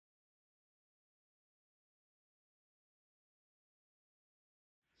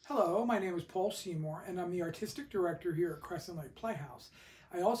Hello, my name is Paul Seymour, and I'm the Artistic Director here at Crescent Lake Playhouse.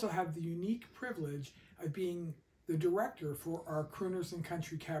 I also have the unique privilege of being the director for our Crooners and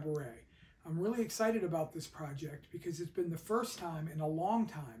Country Cabaret. I'm really excited about this project because it's been the first time in a long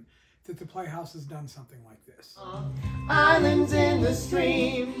time that the Playhouse has done something like this. Islands in the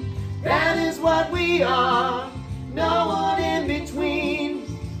stream, that is what we are. No one in between.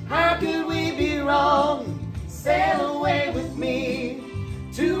 How could we be wrong? Sail away with me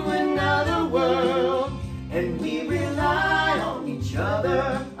to another world, and we rely on each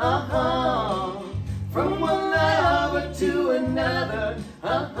other. From one lover to another.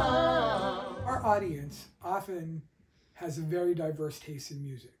 Our audience often has a very diverse taste in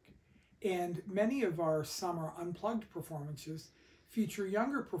music, and many of our summer unplugged performances feature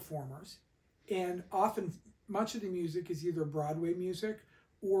younger performers, and often much of the music is either Broadway music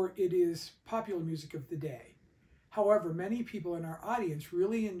or it is popular music of the day. However, many people in our audience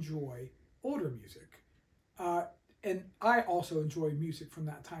really enjoy older music, and I also enjoy music from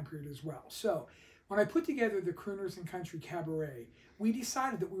that time period as well. So when I put together the Crooners and Country Cabaret, we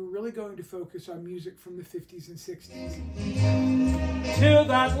decided that we were really going to focus on music from the 50s and 60s. Till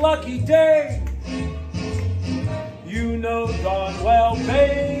that lucky day, you know darn well,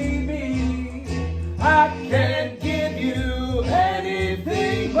 baby, I can't give you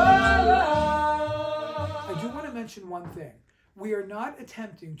anything but love. I do want to mention one thing. We are not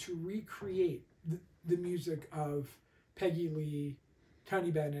attempting to recreate the music of Peggy Lee,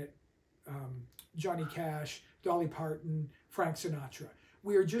 Tony Bennett, Johnny Cash, Dolly Parton, Frank Sinatra.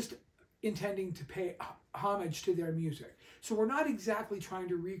 We are just intending to pay homage to their music. So we're not exactly trying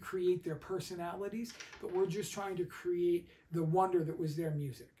to recreate their personalities, but we're just trying to create the wonder that was their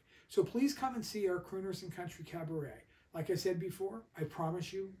music. So please come and see our Crooners and Country Cabaret. Like I said before, I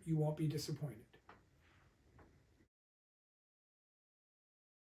promise you, you won't be disappointed.